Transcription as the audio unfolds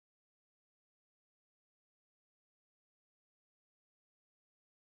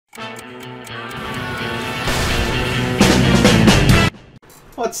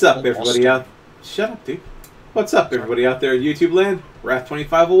What's up, everybody out? Shut up, dude. What's up, everybody out there in YouTube land?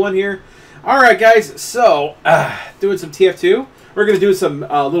 Wrath2501 here. Alright, guys, so, doing some TF2. We're going to do some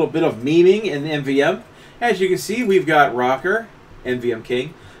little bit of memeing in MVM. As you can see, we've got Rocker, MVM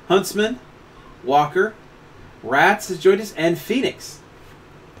King, Huntsman, Walker, Rats has joined us, and Phoenix.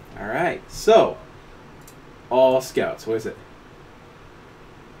 Alright, so, all scouts. What is it?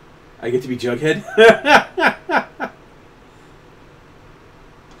 I get to be Jughead?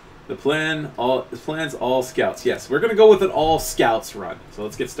 The plan's all scouts. Yes, we're gonna go with an all scouts run. So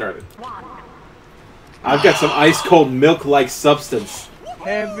let's get started. I've got some ice cold milk like substance.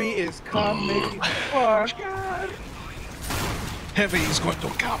 Heavy is coming. Oh God! Heavy is going to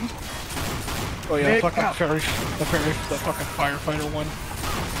come. Oh yeah, the fucking firefighter one.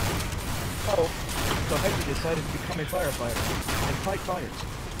 Oh, so Heavy decided to become a firefighter and fight fires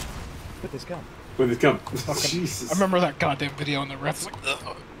with his gun. With his gun. Jesus. I remember that goddamn video on the refs like,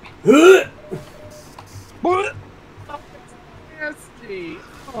 ugh. What? Oh, nasty.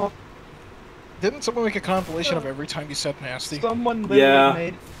 Oh. Didn't someone make a compilation of every time you said nasty? Someone literally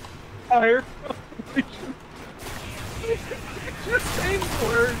made fire. Just saying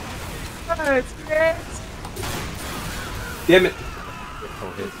words. It's nasty. Damn it.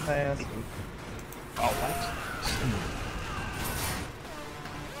 Oh, it's nasty. Oh, what?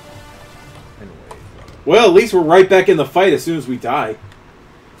 Well, at least we're right back in the fight as soon as we die.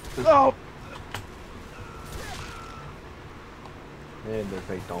 Oh! And there's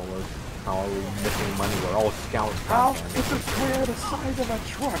 $8. How are we missing money? We're all scouts. How? It's a square the size of a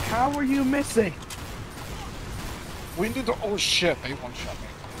truck. How are you missing? We need to. Oh shit! They one-shot me.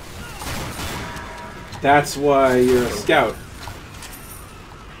 That's why you're a scout.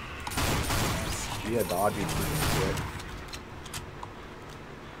 Yeah, dodging shit.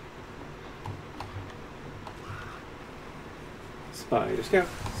 Spider scout.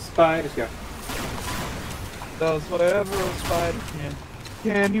 Spider scout. Does whatever a spider can.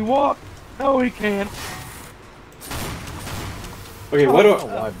 Can he walk? No, he can't. Okay, what do I don't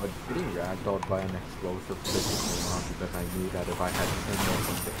know why, but getting ragdolled by an explosive pissed me off because I knew that if I had 10 more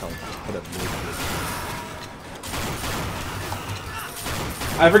things to help, I could have made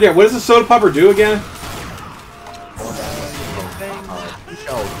it. I forget, what does the soda popper do again?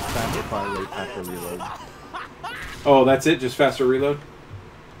 Faster fire rate, faster reload. Oh, that's it? Just faster reload?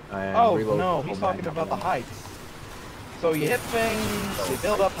 And Oh, reload no, he's talking about the height. So you hit things, you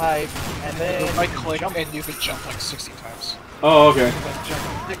build up height, and then Right click jump. And you can jump like 60 times. Oh, okay.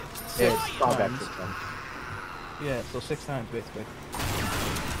 Six combat times. system. Yeah, so 6 times basically.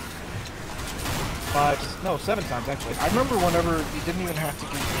 7 times actually. I remember whenever you didn't even have to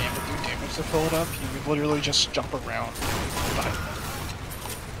do damage to fill it up. You would literally just jump around.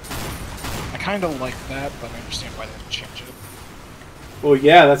 I kind of like that, but I understand why they didn't change it. Well,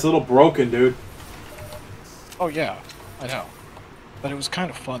 yeah, that's a little broken, dude. Oh yeah, I know. But it was kind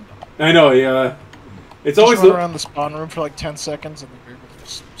of fun though. I know, yeah. It's Just always run around the spawn room for like 10 seconds and then you're able to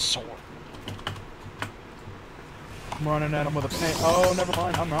just soar. I'm running at him with a pan. Oh, never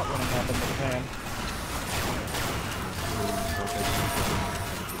mind. I'm not running at him with a pan.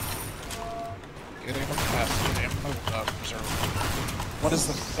 Get ammo capacity, ammo reserve. What is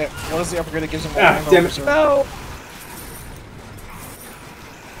the upgrade that gives him more Ah, ammo damn it. reserve? No!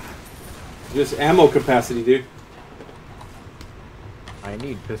 just ammo capacity, dude. I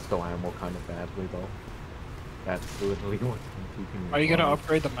need pistol ammo kind of badly though. That's literally what's keeping me. Are you gonna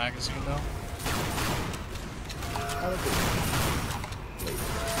upgrade the magazine though?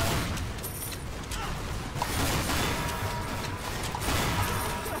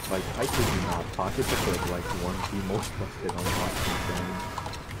 Like, I could not. Pocket Pick is like one of the most busted unlocked games.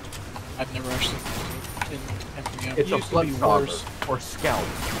 I've never actually in MVM. It's a used to be Bloodstopper worse. or Scout,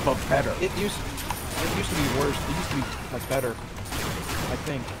 but better. It used to be worse. It used to be like better. I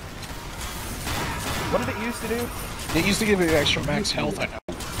think. What did it used to do? It used to give you extra max health, I know.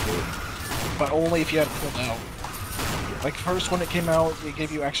 But only if you had it pulled out. Like first when it came out, it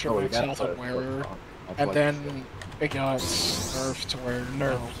gave you extra max health on wearer, and then it got nerfed to where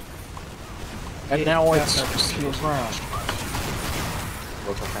and now it's just heals around.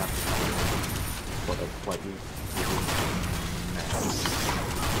 What's happening? What a slightly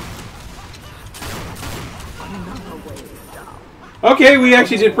Okay, we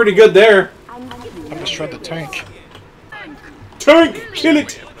actually did pretty good there. I'm gonna shred the tank. Tank! Kill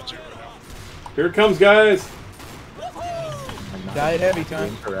it! Here it comes, guys. Died heavy time.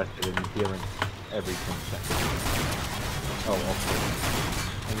 Interested in healing every 10 seconds. Oh,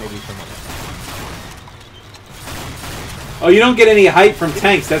 okay. And maybe some other. Oh, you don't get any hype from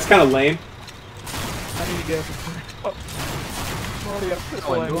tanks. That's kind of lame. I need to get some. Oh. I'm already up this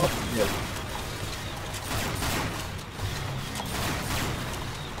way. Yeah.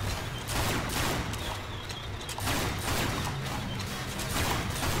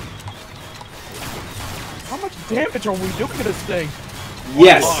 How much damage are we doing to this thing?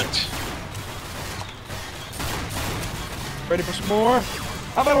 Yes. Ready for some more?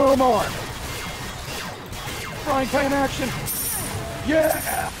 How about a little more? Frying pan action.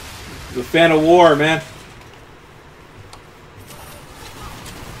 Yeah! The fan of war, man.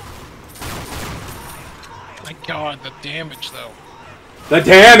 My God, the damage though. The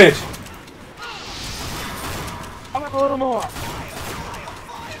damage. How about a little more?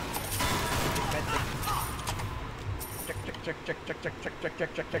 Check.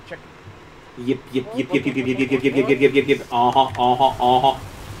 Yip, yip, yip, yip, yip, yip, yip, yip, yip, yip, yip, yip, yip. No.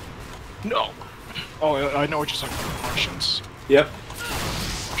 Oh, I know what you're saying about the Martians. Yep.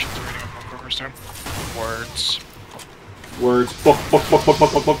 Martians are reading a book first time. Words. Words. Book.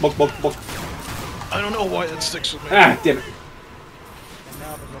 I don't know why that sticks with me. Ah, damn it.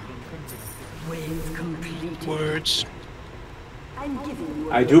 Wave complete. Words. I'm giving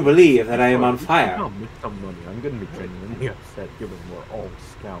you I do believe that I am on I'll fire. make some money. I'm gonna be genuinely upset given we're all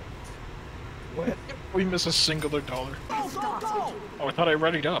scouts. What? We miss a singular dollar. Oh, I thought I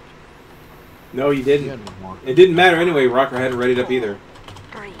readied up. No, you didn't. Yeah, no. It didn't matter anyway. Rocker hadn't readied up either.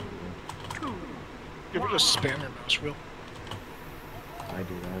 3, 2. You ever just spam your mouse wheel? I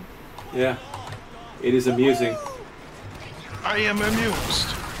do that. Yeah. It is amusing. I am amused.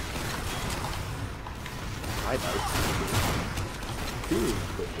 I do. Dude,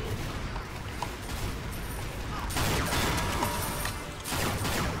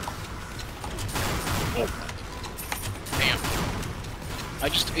 Oh. Damn. I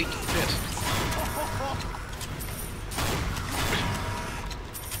just ate the bit.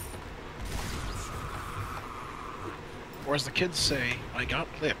 Or as the kids say, I got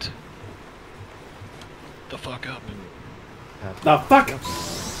lit. The fuck up. The fuck?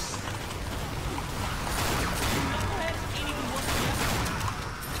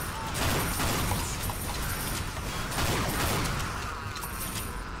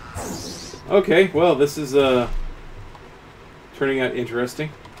 Okay, well, this is turning out interesting.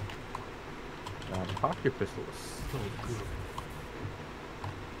 the pocket pistol is so good.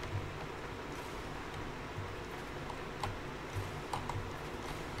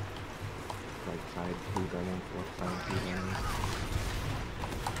 Right side, 2 guns, left side, 2 guns.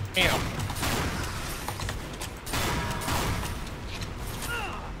 Damn.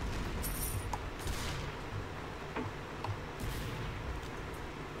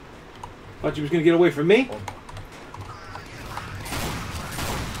 Thought you was gonna get away from me?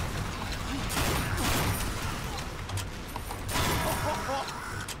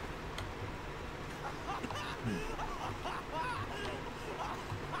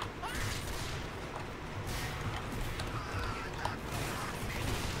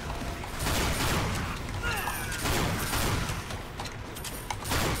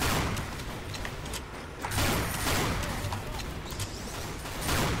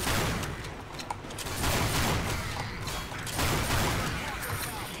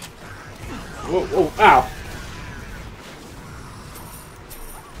 Whoa, whoa, ow!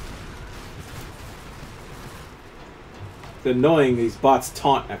 It's annoying these bots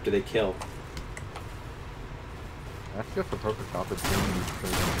taunt after they kill. That's just the perfect opportunity to kill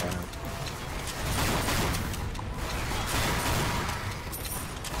them down.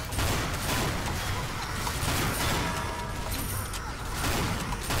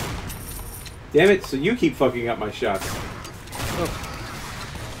 Damn it, so you keep fucking up my shots.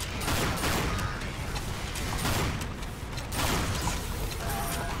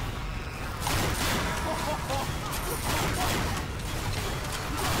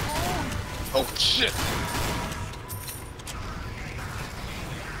 Oh shit!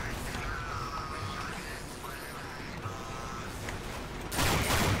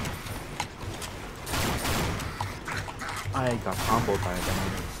 I got comboed by a gun.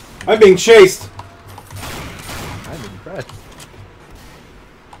 I'm being chased! I'm impressed.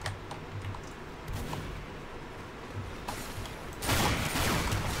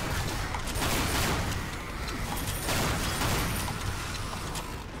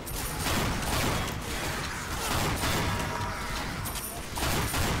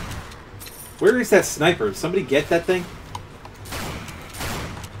 Where is that sniper? Did somebody get that thing?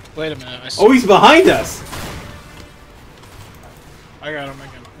 Wait a minute. Oh, he's behind us! I got him.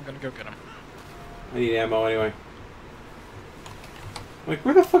 I'm gonna go get him. I need ammo anyway. I'm like,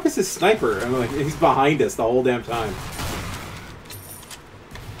 where the fuck is this sniper? I'm like, he's behind us the whole damn time.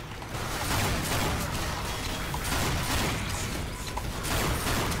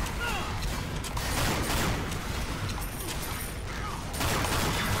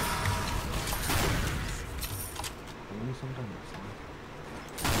 sometimes.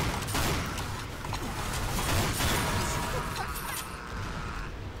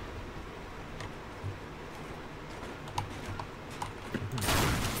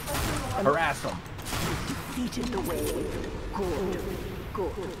 Harass them. Defeated the wave. Good.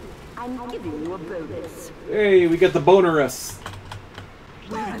 Good. I'm giving you a bonus. Hey, we got the bonus.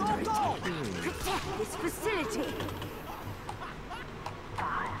 Protect this facility.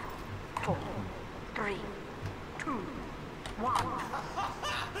 5, 4, 3, 2, 1.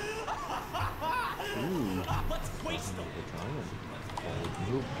 Let's waste them.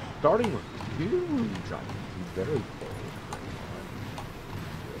 Starting with huge giant. Very cold.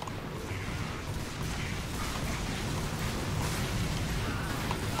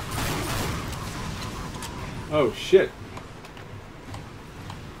 Oh shit.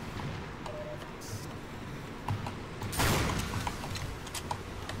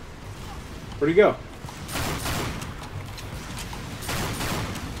 Where'd he go?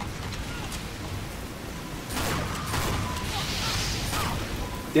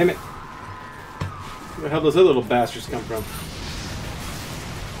 Damn it. Where the hell those other little bastards come from?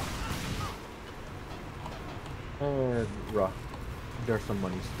 Rough. There's some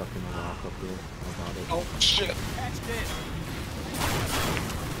money stuck in the rock up here. I got it. Oh shit!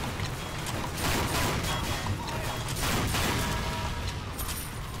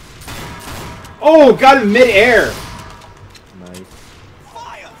 Oh, got him mid-air! Nice.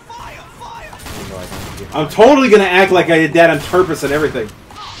 Fire! Fire! Fire! I'm totally gonna act like I did that on purpose and everything.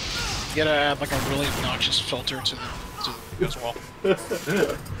 You gotta add like a really obnoxious filter to the as well.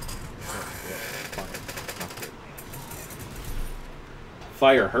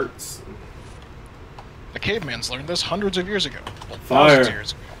 Fire hurts. The caveman's learned this hundreds of years ago. Well, Fire. thousands of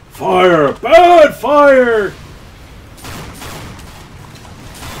years ago. Fire! Bad fire!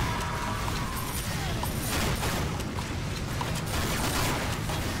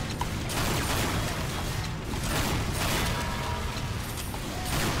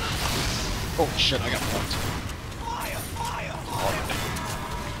 Oh shit, I got fucked.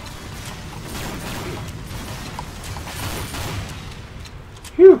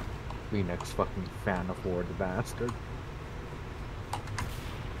 Phew! Phoenix fucking fan of war, the bastard.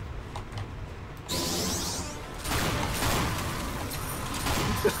 He's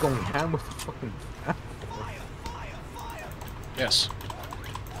just going ham with the fucking fan. Yes.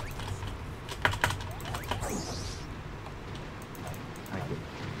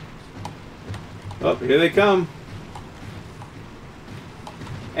 Oh, here they come.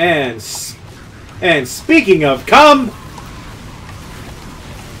 And speaking of come,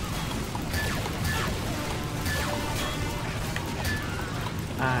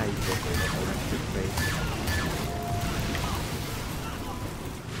 I get the electric base.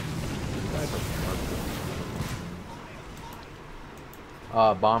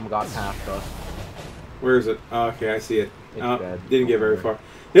 Bomb got past us. where is it? Oh, okay, I see it. It's dead. Didn't get very far.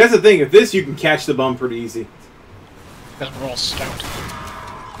 That's the thing. If this, you can catch the bum pretty easy. Because we're all stout.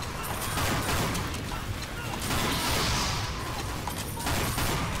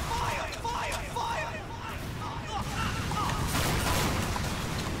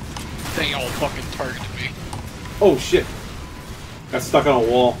 They all fucking targeted me. Oh shit! Got stuck on a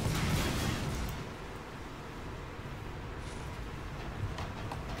wall.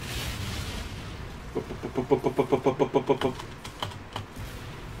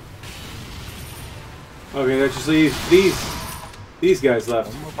 Okay, that just leaves these guys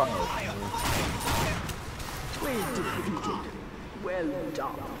left. Wave defeated. Well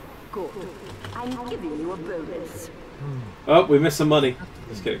done. Good. I'm giving you a bonus. Oh, we missed some money.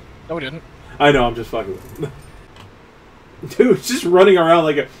 Just kidding. No, we didn't. I know, I'm just fucking with Dude, it's just running around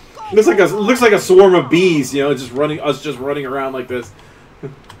like a looks like a swarm of bees, you know, just running around like this.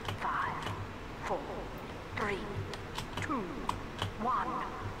 5, 4, 3, 2, 1.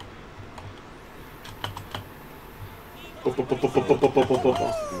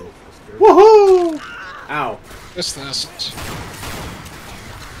 Woohoo! Ow. This. I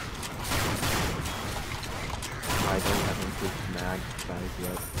don't have improved mag size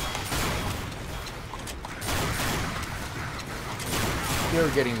yet.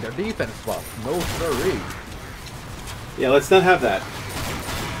 You're getting their defense buff. No siree. Yeah, let's not have that.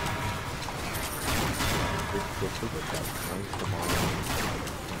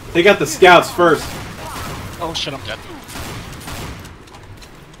 They got the scouts first. Oh shit, I'm dead.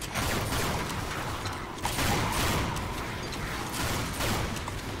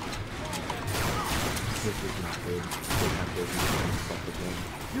 This is not good. They have their defense buff again.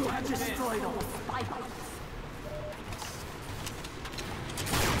 You have destroyed all spikers.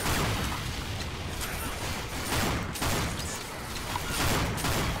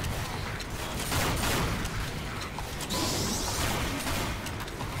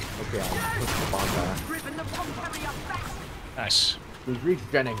 Nice. He's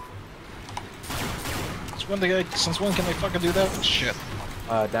regenning. Since when can they fucking do that? Shit.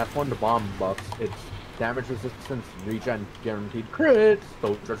 That's one of the bomb buffs. It's damage resistance, regen, guaranteed crits.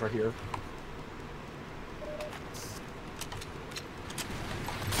 Soldiers are here.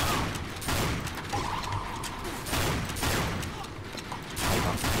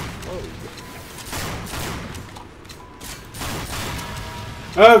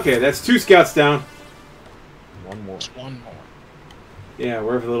 Okay, that's 2 scouts down. One more. Just one more. Yeah,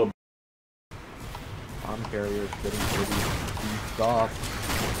 we're a little. Bomb carrier's getting pretty beefed off.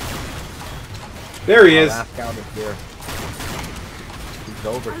 There he is. Last scout is here. He's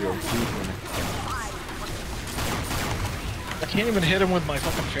over here. I can't even hit him with my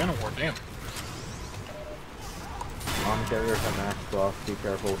fucking Phantom Ward, damn. Bomb carriers are maxed off. Be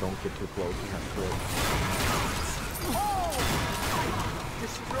careful, don't get too close. You have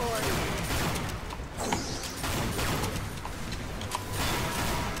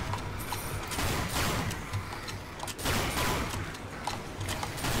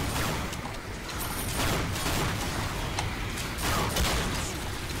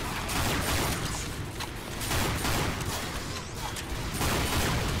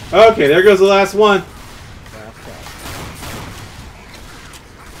Okay, there goes the last one.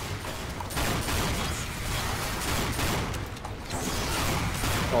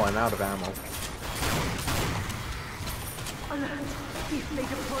 Oh, I'm out of ammo. If they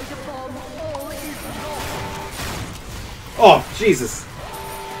deploy the bomb, all is lost. Oh, Jesus.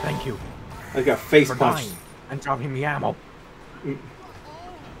 Thank you I got face for punched. dying and dropping me ammo.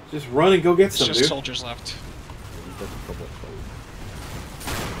 Just run and go get It's some, just dude. soldiers left.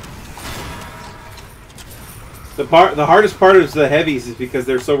 The hardest part is the heavies is because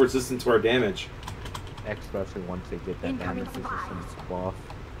they're so resistant to our damage. Especially once they get that damage resistance buff.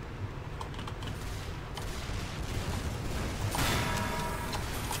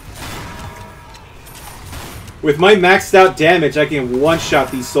 With my maxed out damage, I can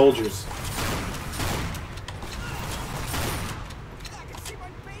one-shot these soldiers.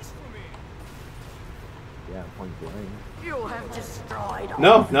 Yeah, point blank. You have destroyed all.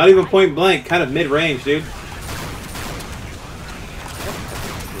 No, not even point blank. Kind of mid-range, dude.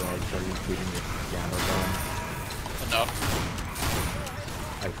 Drugs are you shooting with gamma gun? Enough.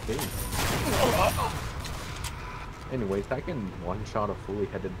 I think. Anyways, I can one-shot a fully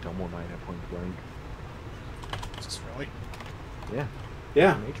headed double knight at point blank. Is this really? Yeah.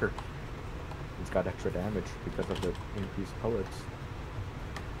 Yeah. Nature. It's got extra damage because of the increased pellets.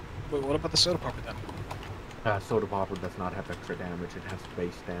 Wait, what about the soda popper then? Soda popper does not have extra damage, it has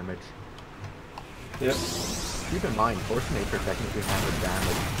base damage. Yep. Keep in mind, Force Nature technically has a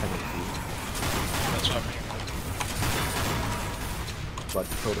damage penalty, That's what I mean. but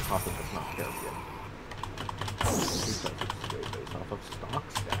soda popper does not care yet. Because it's straight based off of stock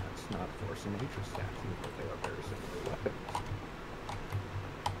stats, not Force Nature stats, even though they are very similar weapons.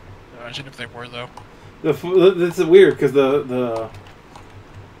 Imagine if they were, though. That's weird because the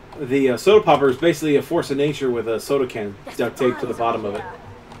soda popper is basically a force of nature with a soda can duct taped to the bottom of it.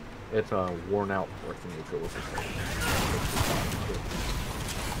 It's a worn out Force Nature, which is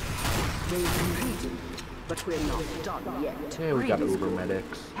But we're not done yet. yeah, we got Read Uber school.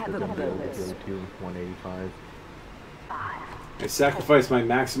 Medics. Have We're a gonna be able to bonus. go to 185. I sacrificed my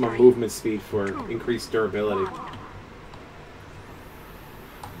maximum movement speed for increased durability.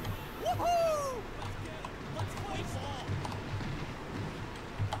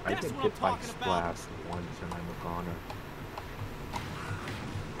 I get hit by Splash once and I'm a goner.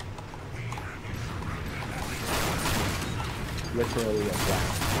 Literally a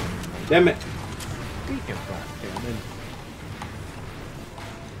blast. Damn it! Speaking of blast cannon,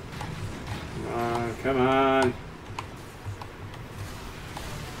 Come on, come on.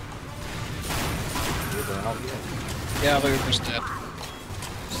 Uber out yet. Yeah, the Uber's dead.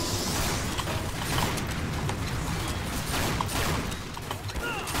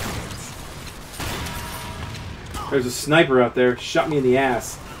 There's a sniper out there. Shot me in the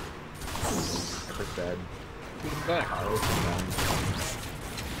ass. Epic dead. Put him back. Carlos is down.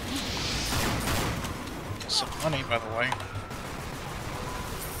 Some money, by the way.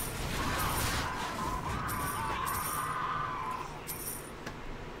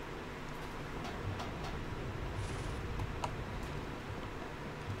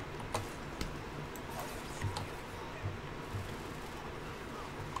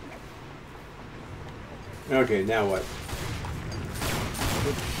 Okay, now what?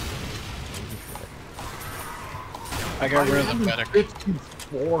 I got rid of the medic.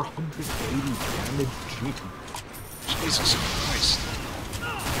 480 damage. Gee. Jesus Christ.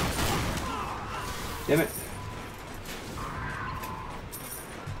 Damn it.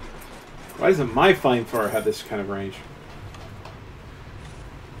 Why doesn't my flamethrower have this kind of range?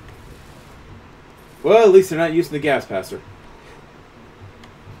 Well, at least they're not using the gas passer.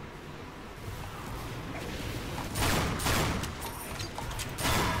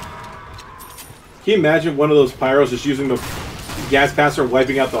 Can you imagine one of those pyros just using the gas passer,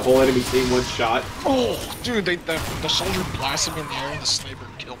 wiping out the whole enemy team one shot? Oh, dude, the soldier blasted me in the air and the sniper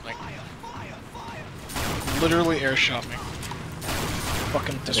killed me. Literally air shot me.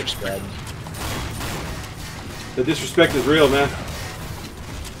 Fucking disrespect. The disrespect is real, man.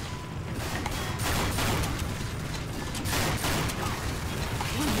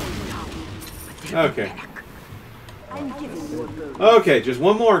 Okay. Okay, just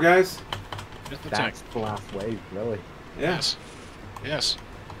one more, guys. Just the That's tank. the last wave, really. Yes. Yes.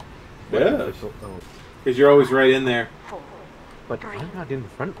 Yeah. Because you're always right in there. But I'm not in the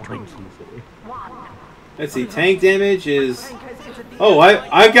front lines usually. Let's see, tank damage is. Oh,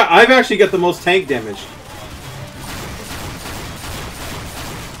 I've actually got the most tank damage.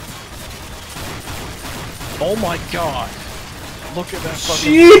 Oh my god. Look at that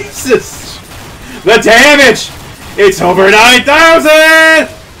fucking... Jesus! The damage! It's over 9,000!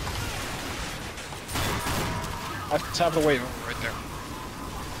 Let's have the wave over right there.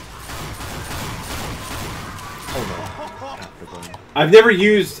 Oh no. After going. I've never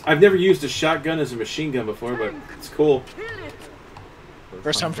used a shotgun as a machine gun before, but it's cool.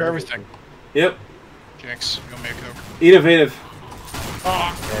 First time for everything. Yep. Jinx, go make over. Innovative.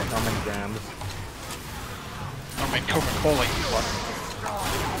 Oh, Yeah, how many grams? I'll make Coca-Cola, you fuck.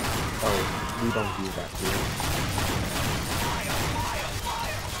 Oh, we don't do that here.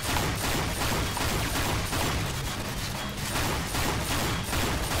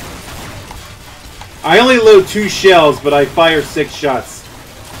 I only load 2 shells, but I fire 6 shots.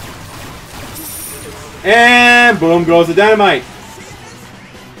 And boom goes the dynamite.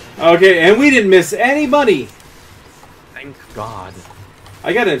 Okay, and we didn't miss any money. Thank God.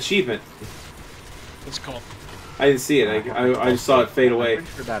 I got an achievement. What's it called? I didn't see it. I just saw it fade away. I'm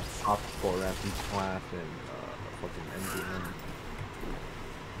pretty sure that's top score at each class and fucking NGM.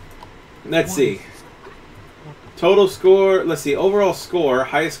 Let's see. Total score. Let's see. Overall score.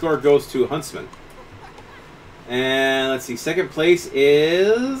 Highest score goes to Huntsman. And let's see. Second place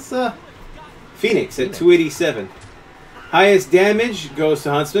is Phoenix at 287. Highest damage goes to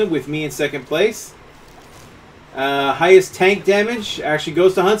Huntsman with me in second place. Highest tank damage actually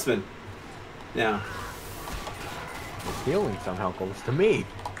goes to Huntsman. Now. The healing somehow goes to me.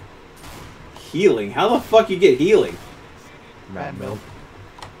 Healing? How the fuck you get healing? Mad milk.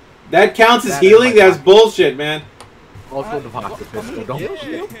 That counts as That healing? is my That's bullshit, man. Also the pocket pistol. Don't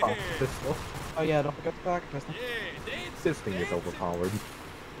forget the pocket pistol. Oh yeah, don't forget the back pistol. This thing is overpowered.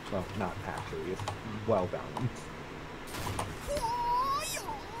 Well, not actually. It's well balanced.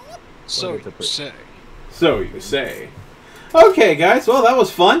 So it's a you pretty- say. So you say. Okay, guys. Well, that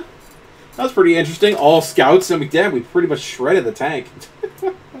was fun. That was pretty interesting. All scouts. I mean, damn, we pretty much shredded the tank.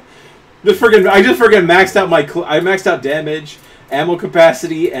 I just freaking maxed out I maxed out damage, ammo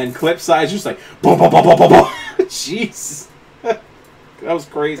capacity, and clip size. Just like boom, boom, boom, boom, boom, boom. Jeez, that was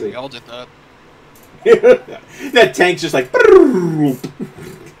crazy. We all did that. That tank's just like.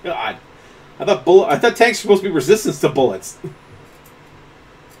 God, I thought tanks were supposed to be resistant to bullets.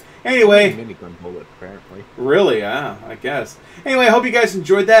 Anyway. Minigun bullet, apparently. Really? Yeah, I guess. Anyway, I hope you guys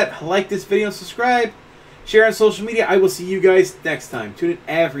enjoyed that. Like this video, subscribe, share on social media. I will see you guys next time. Tune in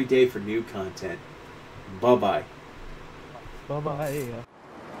every day for new content. Bye-bye. Bye-bye.